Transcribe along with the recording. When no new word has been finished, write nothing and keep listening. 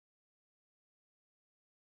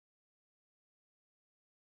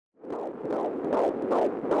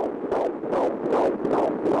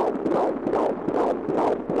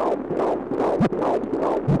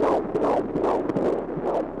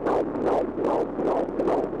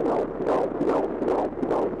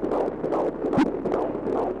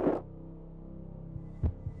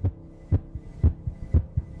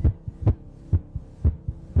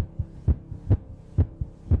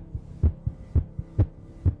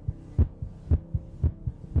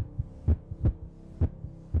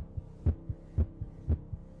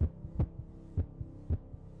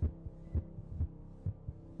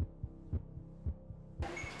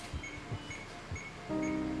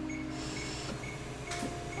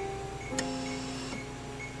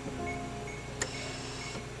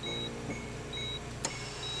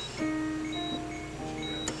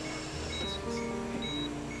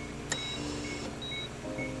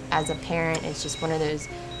As a parent, it's just one of those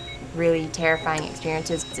really terrifying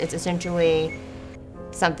experiences. It's essentially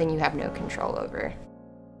something you have no control over.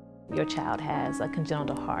 Your child has a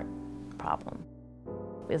congenital heart problem.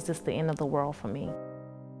 Is this the end of the world for me?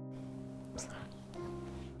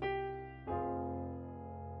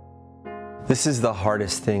 This is the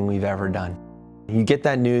hardest thing we've ever done. You get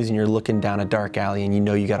that news and you're looking down a dark alley and you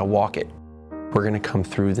know you gotta walk it. We're gonna come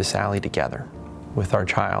through this alley together with our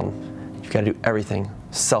child. You've gotta do everything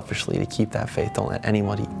selfishly to keep that faith. Don't let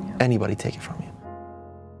anybody take it from you.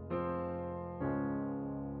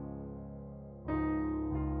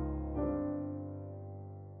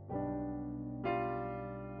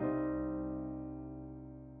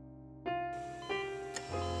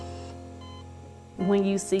 When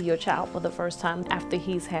you see your child for the first time after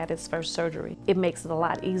he's had his first surgery, it makes it a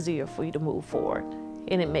lot easier for you to move forward.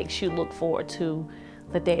 And it makes you look forward to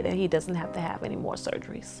the day that he doesn't have to have any more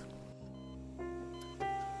surgeries.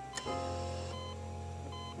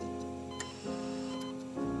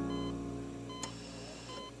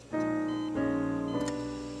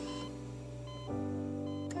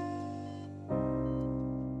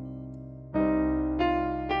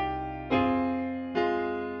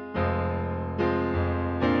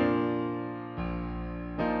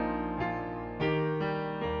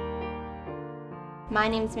 My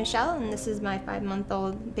name's Michelle, and this is my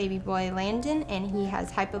 5-month-old baby boy, Landon, and he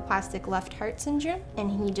has hypoplastic left heart syndrome, and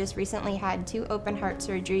he just recently had 2 open heart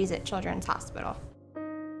surgeries at Children's Hospital.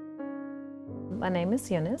 My name is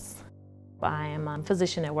Eunice. I am a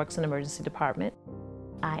physician that works in the emergency department.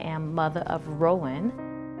 I am mother of Rowan.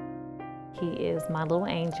 He is my little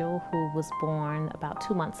angel who was born about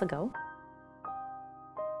 2 months ago.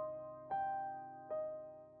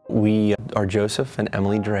 We are Joseph and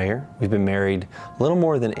Emily Dreyer. We've been married a little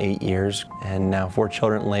more than 8 years, and now 4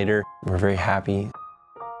 children later, we're very happy.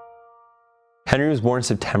 Henry was born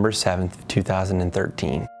September 7th,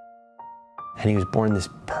 2013. And he was born this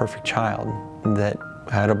perfect child that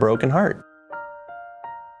had a broken heart.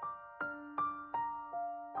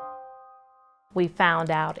 We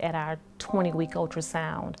found out at our 20-week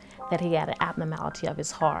ultrasound that he had an abnormality of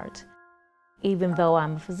his heart. Even though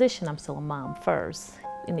I'm a physician, I'm still a mom first.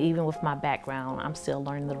 And even with my background, I'm still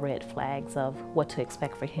learning the red flags of what to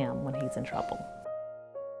expect for him when he's in trouble.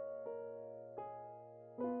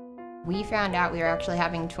 We found out we were actually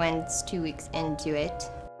having twins 2 weeks into it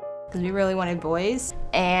because we really wanted boys,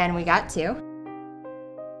 and we got 2.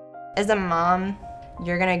 As a mom,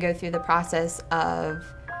 you're gonna go through the process of,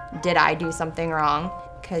 did I do something wrong?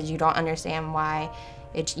 Because you don't understand why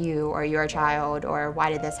it's you or your child, or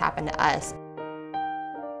why did this happen to us?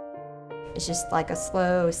 It's just like a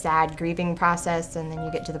slow, sad, grieving process, and then you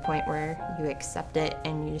get to the point where you accept it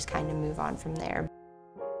and you just kind of move on from there.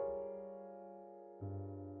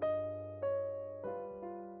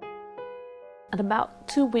 At about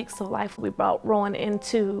 2 weeks of life, we brought Rowan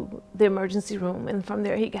into the emergency room, and from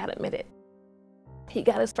there he got admitted. He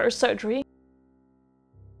got his first surgery.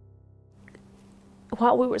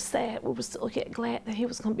 While we were sad, we were still yet glad that he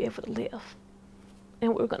was going to be able to live,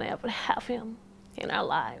 and we were going to ever have him in our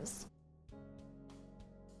lives.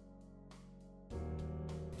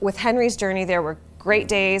 With Henry's journey, there were great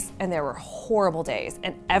days and there were horrible days,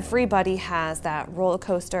 and everybody has that roller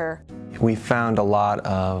coaster. We found a lot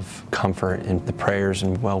of comfort in the prayers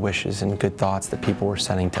and well wishes and good thoughts that people were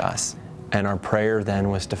sending to us. And our prayer then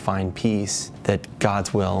was to find peace, that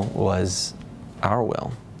God's will was our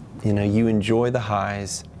will. You know, you enjoy the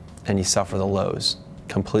highs and you suffer the lows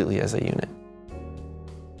completely as a unit.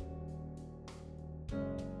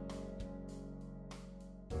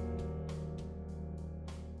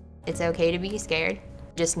 It's okay to be scared.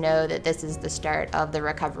 Just know that this is the start of the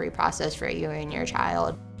recovery process for you and your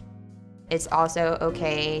child. It's also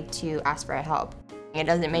okay to ask for help. It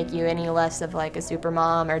doesn't make you any less of like a super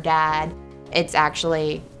mom or dad. It's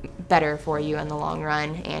actually better for you in the long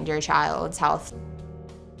run and your child's health.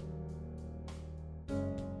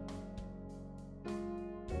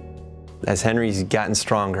 As Henry's gotten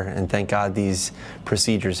stronger, and thank God these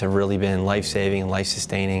procedures have really been life-saving and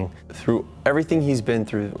life-sustaining. Through everything he's been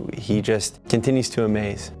through, he just continues to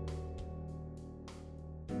amaze.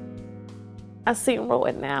 I see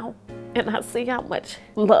Rowan now, and I see how much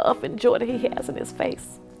love and joy that he has in his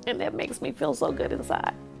face, and that makes me feel so good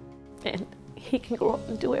inside. And he can grow up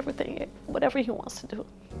and do everything, whatever he wants to do.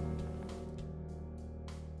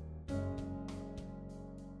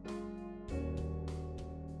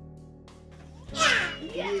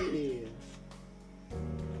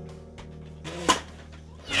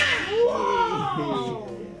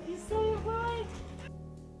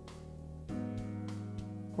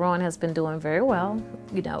 Rowan has been doing very well.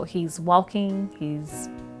 You know, he's walking, he's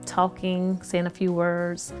talking, saying a few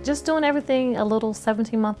words, just doing everything a little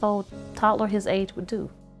 17-month-old toddler his age would do.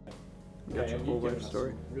 Got your whole life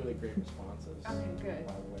story. Really great responses. Okay,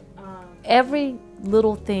 good. Every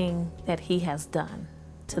little thing that he has done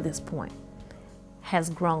to this point has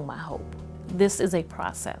grown my hope. This is a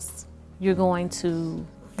process. You're going to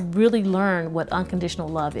really learn what unconditional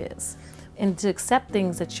love is and to accept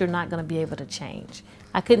things that you're not going to be able to change.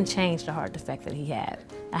 I couldn't change the heart defect that he had.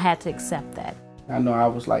 I had to accept that. I know I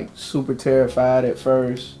was like super terrified at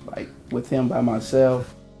first, like with him by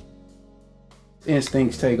myself.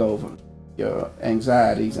 Instincts take over. Your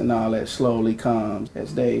anxieties and all that slowly comes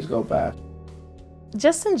as days go by.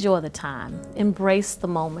 Just enjoy the time. Embrace the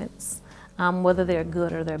moments, whether they're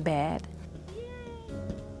good or they're bad.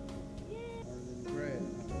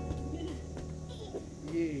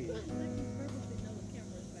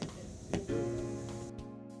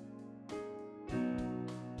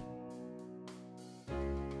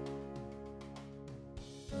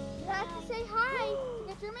 You have to say hi to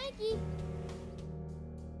get your Mickey.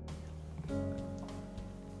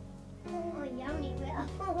 Oh, yummy,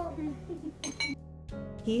 Will.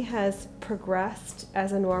 He has progressed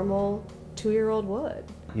as a normal 2-year-old would.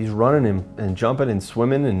 He's running and jumping and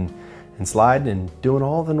swimming and sliding and doing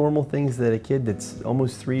all the normal things that a kid that's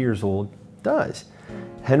almost 3 years old does.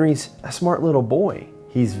 Henry's a smart little boy.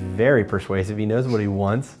 He's very persuasive. He knows what he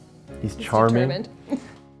wants. He's charming. Determined.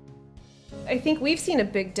 I think we've seen a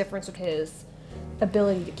big difference with his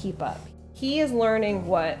ability to keep up. He is learning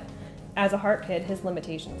what, as a heart kid, his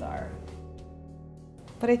limitations are.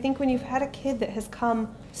 But I think when you've had a kid that has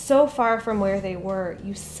come so far from where they were,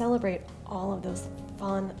 you celebrate all of those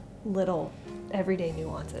fun, little, everyday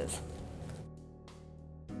nuances.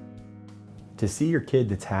 To see your kid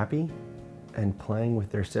that's happy and playing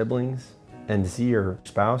with their siblings, and to see your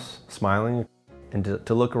spouse smiling, and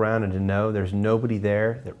to look around and to know there's nobody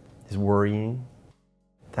there that is worrying,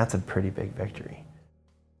 that's a pretty big victory.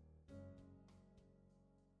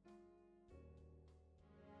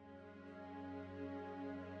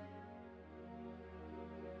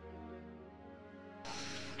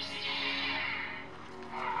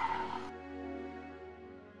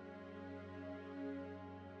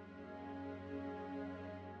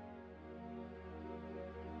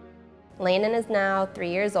 Landon is now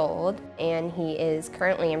 3 years old, and he is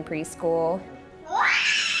currently in preschool.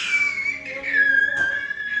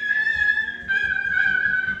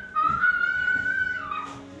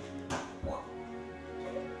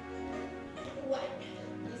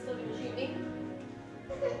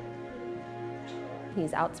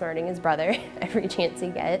 He's outsmarting his brother every chance he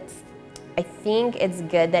gets. I think it's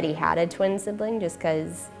good that he had a twin sibling just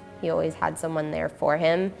because he always had someone there for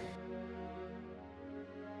him.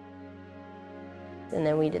 And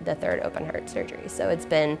then we did the 3rd open heart surgery. So it's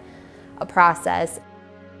been a process.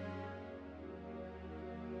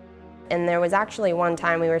 And there was actually one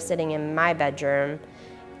time we were sitting in my bedroom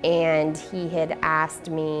and he had asked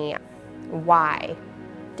me, why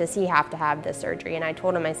does he have to have this surgery? And I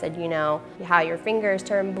told him, I said, you know, how your fingers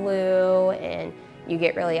turn blue and you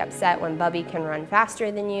get really upset when Bubby can run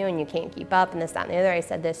faster than you and you can't keep up and this, that, and the other. I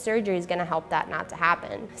said, this surgery is gonna help that not to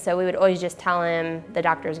happen. So we would always just tell him, the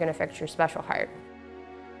doctor is gonna fix your special heart.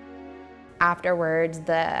 Afterwards,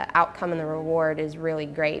 the outcome and the reward is really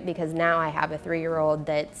great because now I have a 3-year-old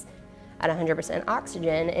that's at 100%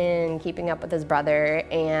 oxygen and keeping up with his brother,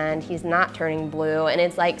 and he's not turning blue. And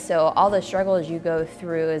it's like, so all the struggles you go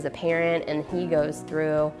through as a parent and he goes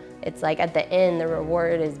through, it's like at the end, the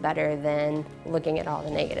reward is better than looking at all the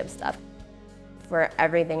negative stuff. For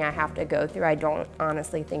everything I have to go through, I don't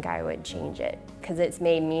honestly think I would change it because it's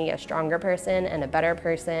made me a stronger person and a better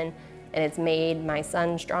person, and it's made my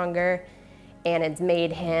son stronger. And it's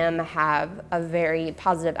made him have a very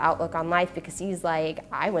positive outlook on life because he's like,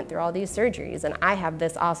 I went through all these surgeries and I have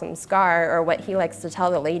this awesome scar. Or what he likes to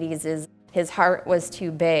tell the ladies is his heart was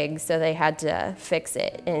too big, so they had to fix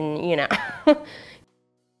it. And, you know.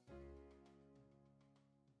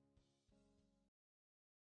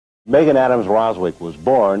 Megan Adams Roswick was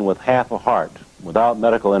born with half a heart. Without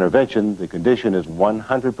medical intervention, the condition is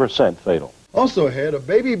 100% fatal. Also had a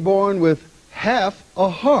baby born with half a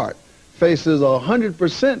heart faces a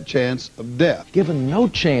 100% chance of death. Given no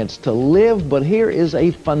chance to live, but here is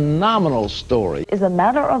a phenomenal story. It's a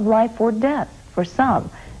matter of life or death for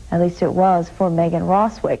some. At least it was for Megan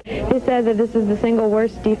Roswick. He said that this is the single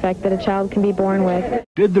worst defect that a child can be born with.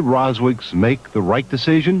 Did the Roswicks make the right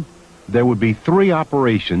decision? There would be 3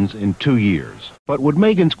 operations in 2 years. But would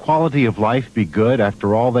Megan's quality of life be good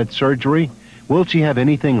after all that surgery? Will she have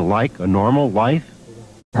anything like a normal life?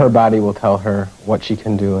 Her body will tell her what she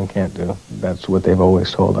can do and can't do. That's what they've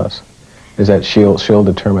always told us, is that she'll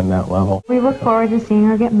determine that level. We look forward to seeing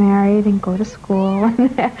her get married and go to school and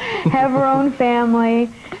have her own family.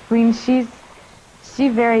 I mean, she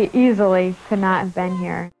very easily could not have been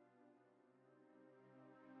here.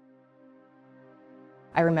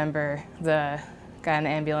 I remember the guy in the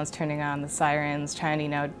ambulance turning on the sirens, trying to, you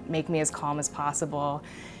know, make me as calm as possible,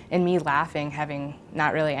 and me laughing, having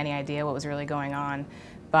not really any idea what was really going on,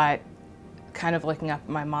 but kind of looking up at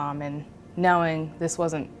my mom and knowing this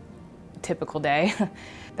wasn't a typical day.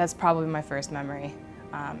 That's probably my first memory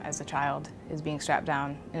as a child, is being strapped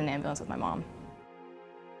down in an ambulance with my mom.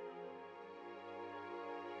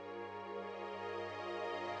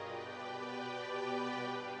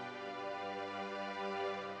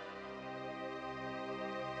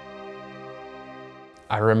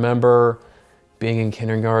 I remember being in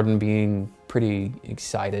kindergarten, being pretty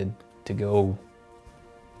excited to go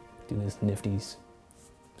do this nifty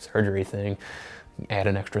surgery thing, add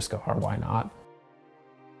an extra scar, why not?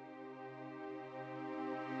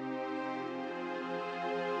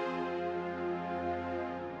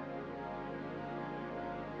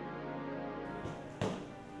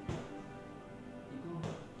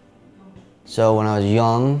 So when I was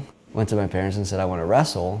young, went to my parents and said I want to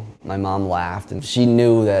wrestle. My mom laughed and she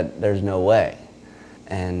knew that there's no way.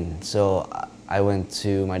 And so I went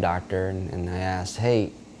to my doctor and I asked,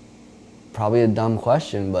 hey, probably a dumb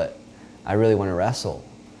question, but I really want to wrestle.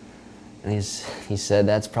 And he said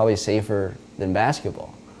that's probably safer than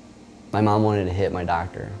basketball. My mom wanted to hit my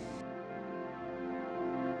doctor.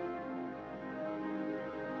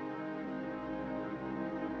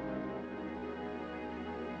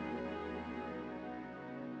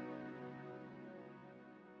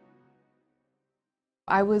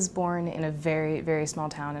 I was born in a very, very small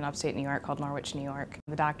town in upstate New York called Norwich, New York.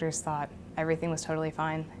 The doctors thought everything was totally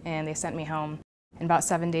fine and they sent me home. And about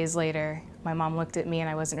 7 days later, my mom looked at me and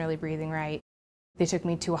I wasn't really breathing right. They took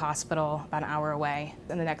me to a hospital about an hour away.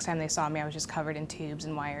 And the next time they saw me, I was just covered in tubes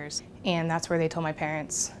and wires. And that's where they told my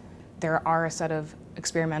parents there are a set of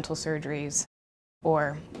experimental surgeries,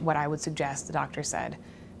 or what I would suggest, the doctor said,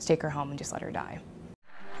 is take her home and just let her die.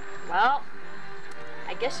 Well,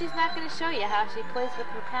 I guess she's not going to show you how she plays with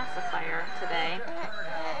her pacifier today.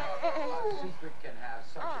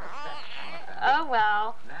 Oh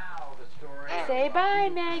well. Now the story. Say bye,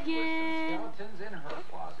 Megan. Skeletons in her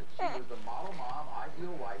closet. She was the model mom,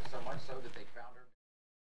 ideal wife, so much so that they found her.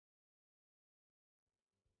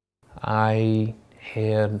 I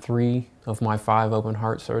had 3 of my 5 open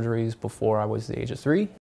heart surgeries before I was the age of 3.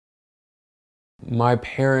 My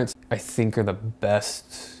parents, I think, are the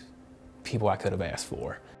best people I could have asked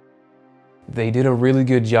for. They did a really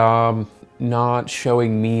good job not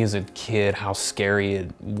showing me as a kid how scary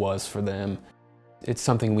it was for them. It's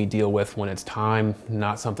something we deal with when it's time,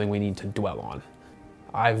 not something we need to dwell on.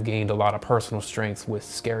 I've gained a lot of personal strength with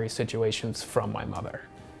scary situations from my mother.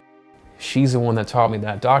 She's the one that taught me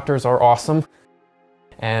that doctors are awesome,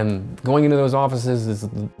 and going into those offices is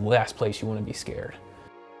the last place you want to be scared.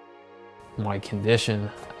 My condition,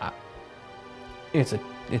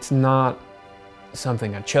 it's not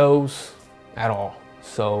something I chose at all.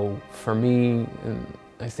 So for me, and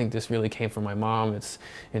I think this really came from my mom,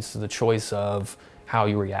 it's the choice of how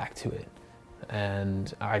you react to it.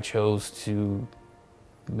 And I chose to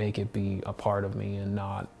make it be a part of me and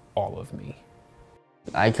not all of me.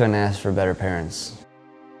 I couldn't ask for better parents.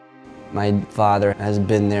 My father has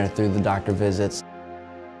been there through the doctor visits.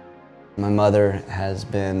 My mother has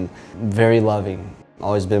been very loving,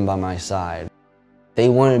 always been by my side. They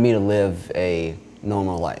wanted me to live a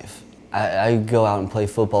normal life. I go out and play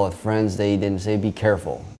football with friends. They didn't say, be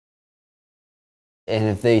careful. And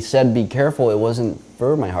if they said be careful, it wasn't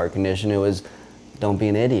for my heart condition, it was don't be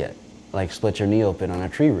an idiot. like split your knee open on a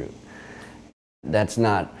tree root. That's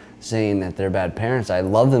not saying that they're bad parents. I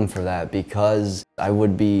love them for that because I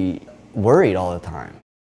would be worried all the time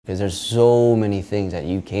because there's so many things that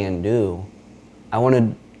you can do. I want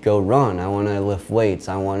to go run. I want to lift weights.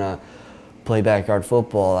 I want to play backyard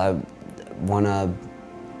football. I want to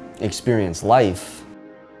experience life.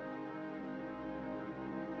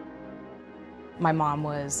 My mom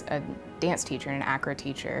was a dance teacher and an acro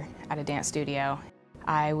teacher at a dance studio.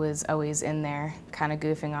 I was always in there, kind of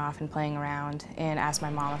goofing off and playing around, and asked my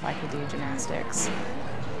mom if I could do gymnastics.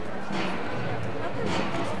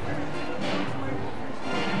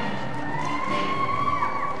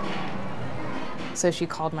 So she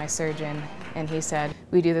called my surgeon, and he said,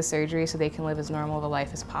 we do the surgery so they can live as normal of a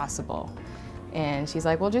life as possible. And she's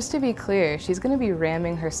like, well, just to be clear, she's gonna be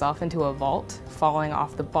ramming herself into a vault, falling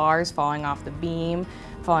off the bars, falling off the beam,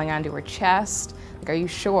 falling onto her chest. Like, are you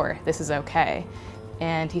sure this is okay?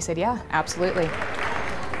 And he said, yeah, absolutely.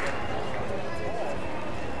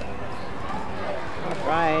 All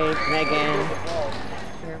right, Megan.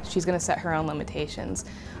 She's gonna set her own limitations.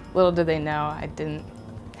 Little did they know I didn't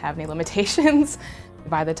have any limitations.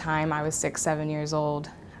 By the time I was 6, 7 years old,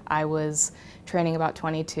 I was training about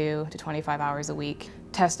 22 to 25 hours a week,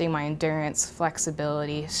 testing my endurance,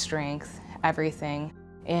 flexibility, strength, everything.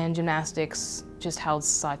 And gymnastics just held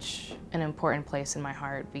such an important place in my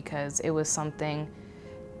heart because it was something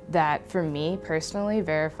that, for me personally,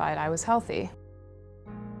 verified I was healthy.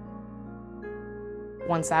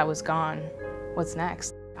 Once that was gone, what's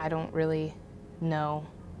next? I don't really know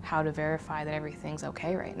how to verify that everything's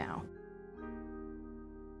okay right now.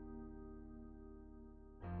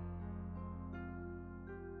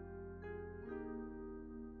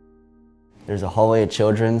 There's a hallway at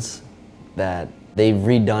Children's that they've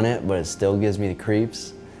redone it, but it still gives me the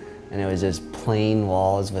creeps. And it was just plain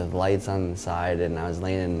walls with lights on the side, and I was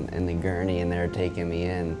laying in the gurney and they were taking me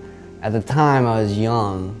in. At the time I was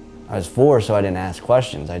young, I was 4, so I didn't ask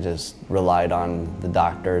questions. I just relied on the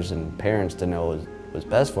doctors and parents to know what was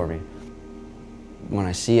best for me. When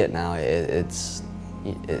I see it now, it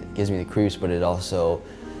gives me the creeps, but it also,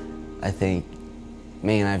 I think,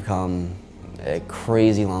 man, I've come a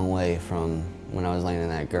crazy long way from when I was laying in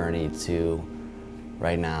that gurney to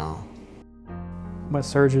right now. My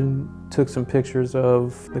surgeon took some pictures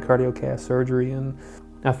of the CardioCast surgery, and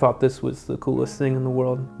I thought this was the coolest thing in the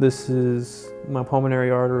world. This is my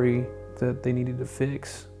pulmonary artery that they needed to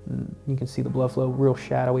fix. And you can see the blood flow real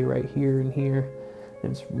shadowy right here and here.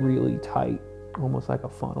 And it's really tight, almost like a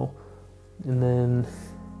funnel. And then,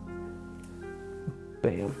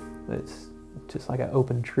 bam, it's just like an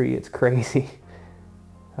open tree. It's crazy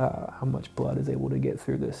how much blood is able to get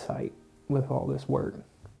through this site with all this work.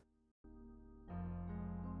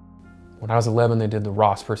 When I was 11, they did the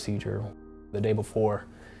Ross procedure. The day before,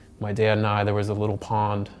 my dad and I, there was a little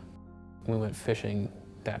pond. We went fishing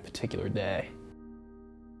that particular day.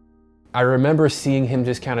 I remember seeing him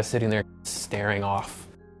just kind of sitting there staring off.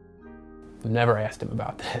 I've never asked him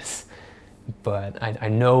about this, but I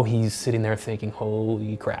know he's sitting there thinking,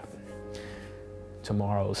 holy crap,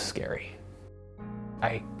 tomorrow's scary.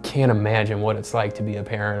 I can't imagine what it's like to be a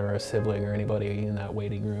parent or a sibling or anybody in that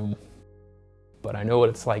waiting room. But I know what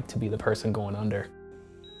it's like to be the person going under.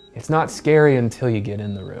 It's not scary until you get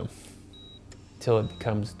in the room, until it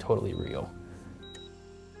becomes totally real.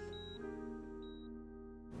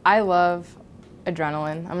 I love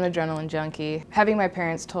adrenaline. I'm an adrenaline junkie. Having my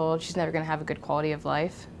parents told she's never gonna have a good quality of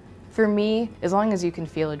life. For me, as long as you can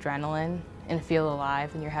feel adrenaline and feel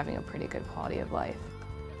alive, then you're having a pretty good quality of life.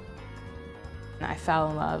 I fell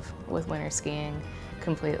in love with winter skiing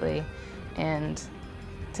completely, and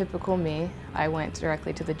typical me, I went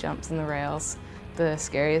directly to the jumps and the rails, the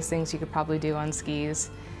scariest things you could probably do on skis.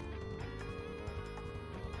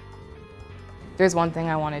 There's one thing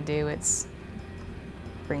I want to do, it's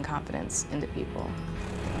bring confidence into people.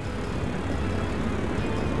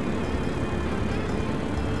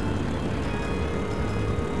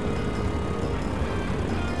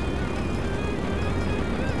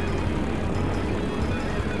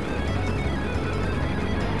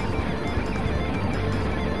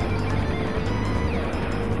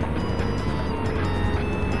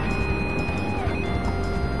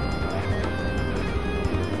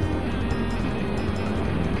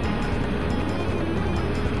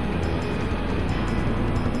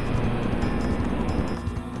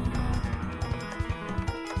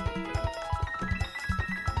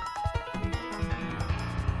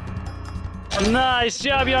 Nice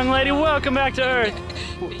job, young lady. Welcome back to Earth.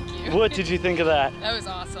 Thank you. What did you think of that? That was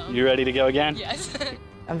awesome. You ready to go again? Yes.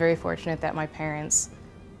 I'm very fortunate that my parents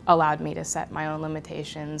allowed me to set my own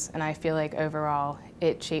limitations, and I feel like overall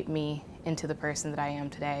it shaped me into the person that I am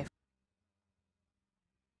today.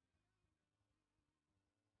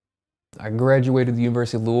 I graduated the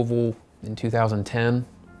University of Louisville in 2010.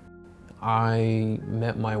 I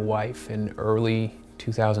met my wife in early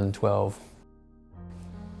 2012.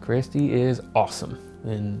 Christy is awesome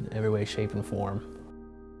in every way, shape, and form.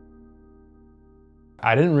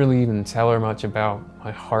 I didn't really even tell her much about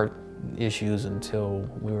my heart issues until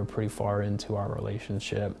we were pretty far into our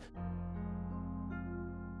relationship.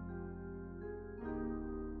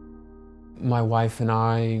 My wife and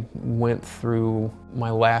I went through my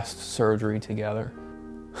last surgery together.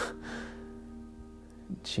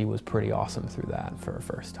 She was pretty awesome through that for a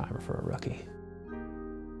first timer, for a rookie.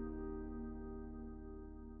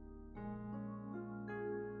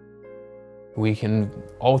 We can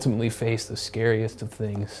ultimately face the scariest of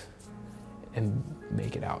things and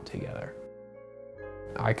make it out together.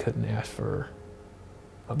 I couldn't ask for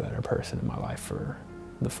a better person in my life for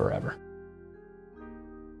the forever.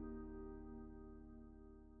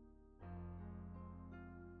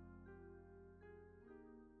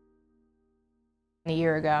 A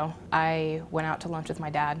year ago, I went out to lunch with my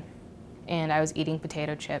dad, and I was eating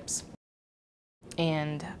potato chips.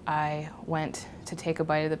 And I went to take a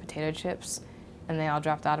bite of the potato chips, and they all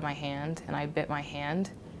dropped out of my hand, and I bit my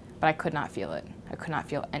hand, but I could not feel it. I could not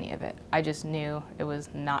feel any of it. I just knew it was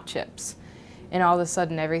not chips. And all of a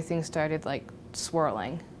sudden, everything started like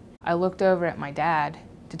swirling. I looked over at my dad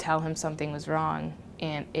to tell him something was wrong,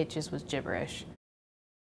 and it just was gibberish.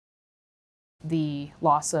 The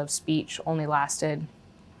loss of speech only lasted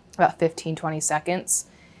about 15-20 seconds,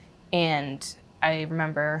 and I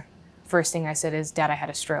remember first thing I said is, "Dad, I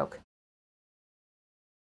had a stroke."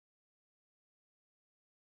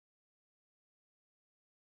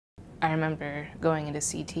 I remember going into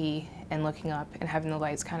CT and looking up and having the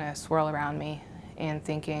lights kind of swirl around me and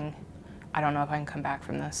thinking, I don't know if I can come back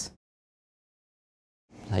from this.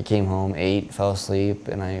 I came home, ate, fell asleep,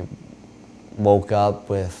 and I woke up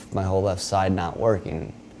with my whole left side not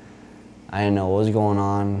working. I didn't know what was going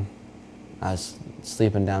on. I was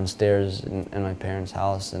sleeping downstairs in my parents'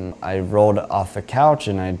 house, and I rolled off the couch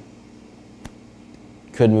and I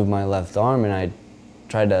couldn't move my left arm, and I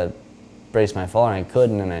tried to brace my fall and I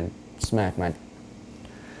couldn't, and I smacked my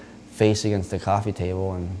face against the coffee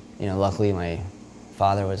table, and luckily my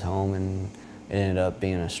father was home, and it ended up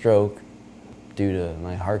being a stroke due to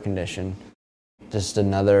my heart condition. Just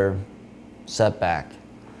another setback.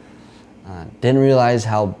 Didn't realize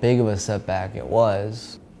how big of a setback it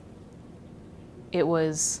was. It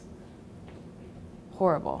was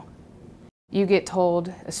horrible. You get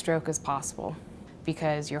told a stroke is possible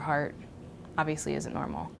because your heart obviously isn't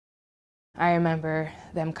normal. I remember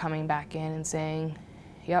them coming back in and saying,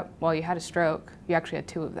 yep, well, you had a stroke. You actually had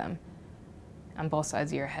 2 of them on both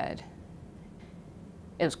sides of your head.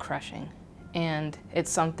 It was crushing. And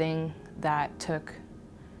it's something that took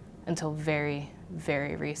until very,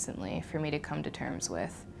 very recently for me to come to terms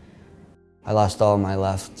with. I lost all of my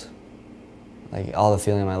left, all the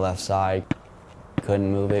feeling on my left side.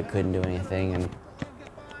 Couldn't move it, couldn't do anything. And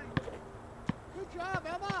Good job,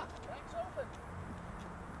 Emma. Back's open.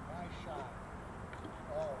 Nice shot.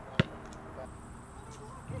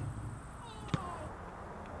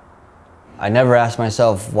 I never asked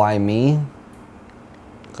myself, why me?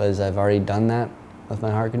 Because I've already done that with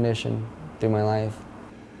my heart condition through my life.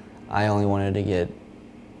 I only wanted to get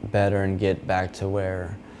better and get back to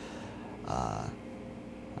where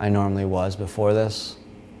I normally was before this.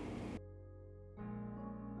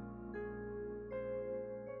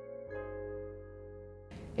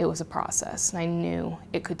 It was a process, and I knew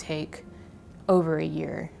it could take over a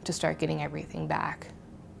year to start getting everything back.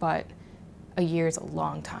 But a year is a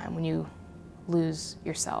long time when you lose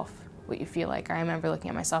yourself, what you feel like. I remember looking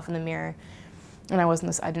at myself in the mirror, and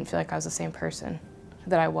I didn't feel like I was the same person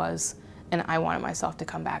that I was, and I wanted myself to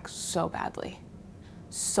come back so badly,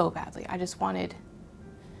 so badly. I just wanted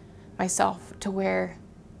myself to where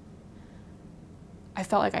I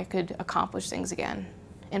felt like I could accomplish things again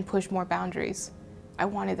and push more boundaries. I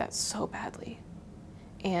wanted that so badly,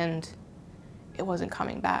 and it wasn't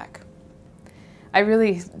coming back. I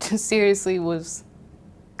really just seriously was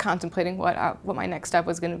contemplating what my next step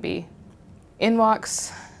was going to be. In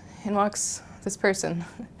walks this person.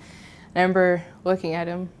 I remember looking at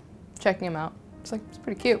him, checking him out. It's like, it's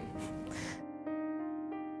pretty cute.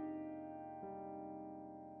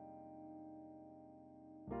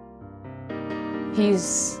 He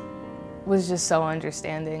was just so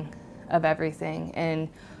understanding of everything, and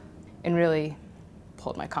really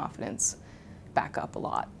pulled my confidence back up a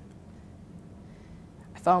lot.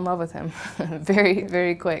 I fell in love with him very,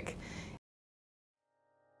 very quick.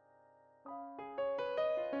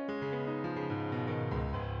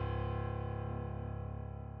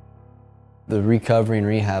 The recovery and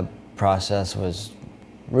rehab process was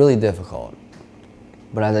really difficult,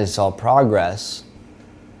 but as I saw progress,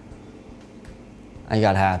 I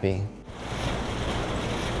got happy.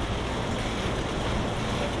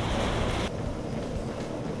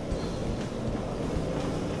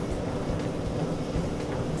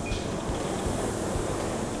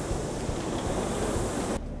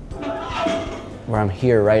 Where I'm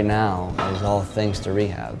here right now is all thanks to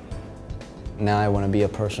rehab. Now I want to be a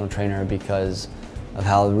personal trainer because of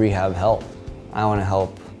how rehab helped. I want to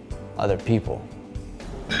help other people.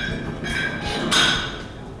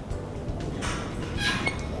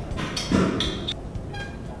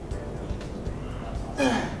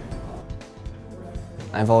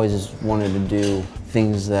 I've always just wanted to do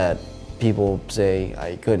things that people say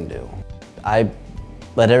I couldn't do. I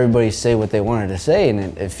let everybody say what they wanted to say,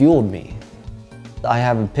 and it fueled me. I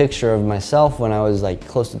have a picture of myself when I was like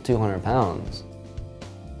close to 200 pounds.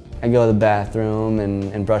 I go to the bathroom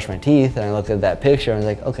and brush my teeth, and I looked at that picture and I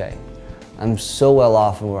was like, okay, I'm so well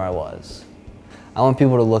off from where I was. I want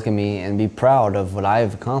people to look at me and be proud of what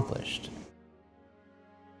I've accomplished.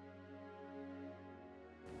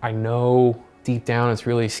 I know deep down it's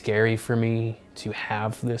really scary for me to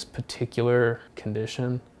have this particular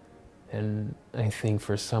condition, and I think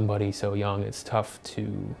for somebody so young it's tough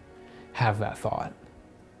to have that thought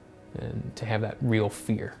and to have that real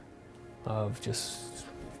fear of just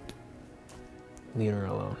leaving her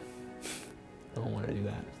alone. I don't want to do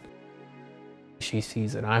that. She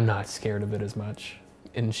sees that I'm not scared of it as much,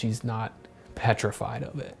 and she's not petrified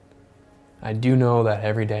of it. I do know that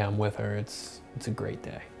every day I'm with her, it's a great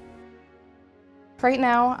day. Right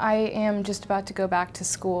now, I am just about to go back to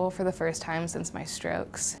school for the first time since my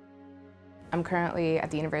strokes. I'm currently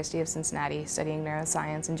at the University of Cincinnati studying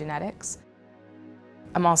neuroscience and genetics.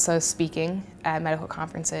 I'm also speaking at medical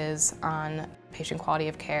conferences on patient quality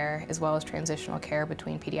of care as well as transitional care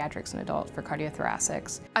between pediatrics and adults for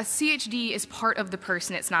cardiothoracics. A CHD is part of the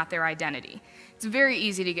person, it's not their identity. It's very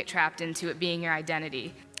easy to get trapped into it being your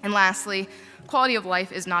identity. And lastly, quality of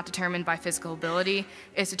life is not determined by physical ability,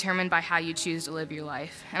 it's determined by how you choose to live your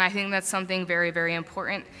life. And I think that's something very, very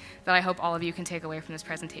important that I hope all of you can take away from this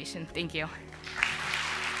presentation. Thank you.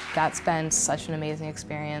 That's been such an amazing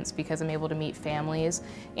experience because I'm able to meet families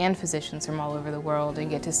and physicians from all over the world and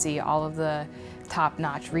get to see all of the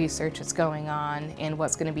top-notch research that's going on and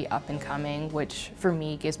what's going to be up and coming, which for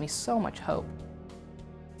me gives me so much hope.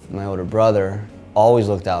 My older brother always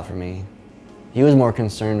looked out for me. He was more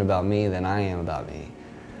concerned about me than I am about me.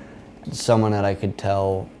 Someone that I could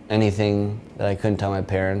tell anything that I couldn't tell my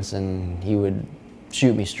parents, and he would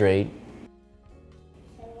shoot me straight.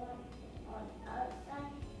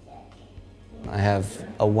 I have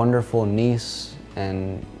a wonderful niece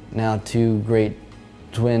and now 2 great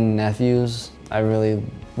twin nephews. I really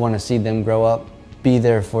want to see them grow up, be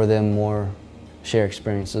there for them more, share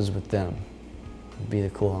experiences with them, be the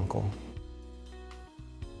cool uncle.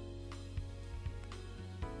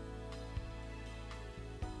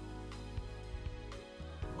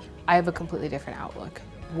 I have a completely different outlook,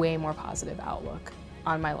 way more positive outlook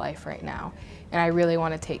on my life right now. And I really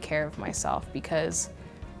want to take care of myself because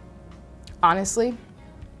honestly,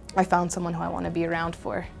 I found someone who I want to be around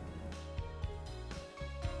for.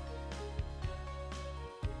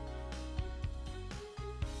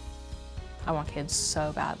 I want kids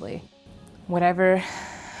so badly. Whatever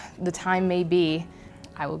the time may be,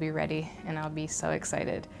 I will be ready and I'll be so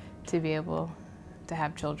excited to be able to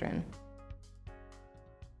have children.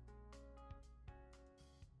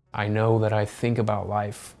 I know that I think about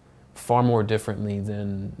life far more differently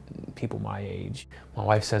than people my age. My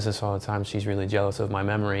wife says this all the time, she's really jealous of my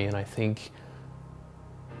memory, and I think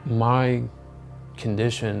my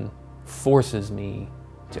condition forces me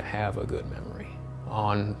to have a good memory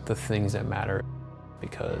on the things that matter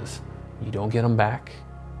because you don't get them back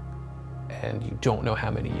and you don't know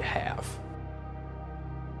how many you have.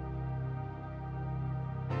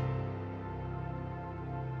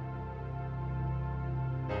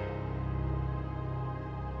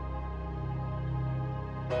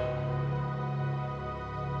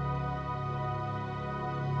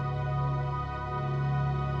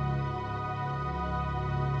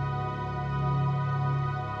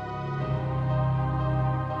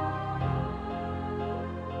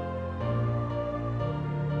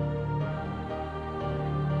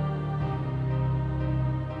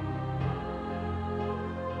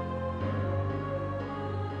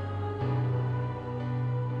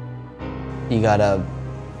 You gotta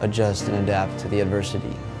adjust and adapt to the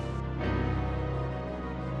adversity.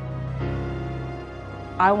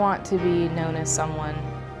 I want to be known as someone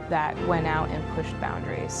that went out and pushed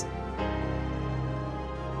boundaries.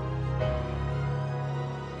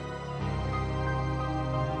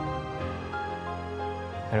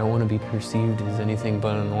 I don't want to be perceived as anything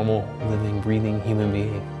but a normal, living, breathing human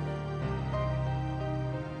being.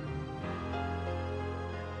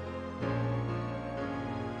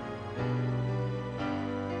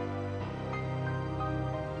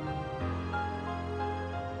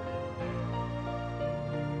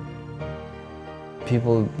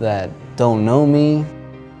 People that don't know me,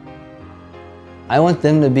 I want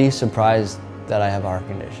them to be surprised that I have a heart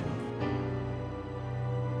condition.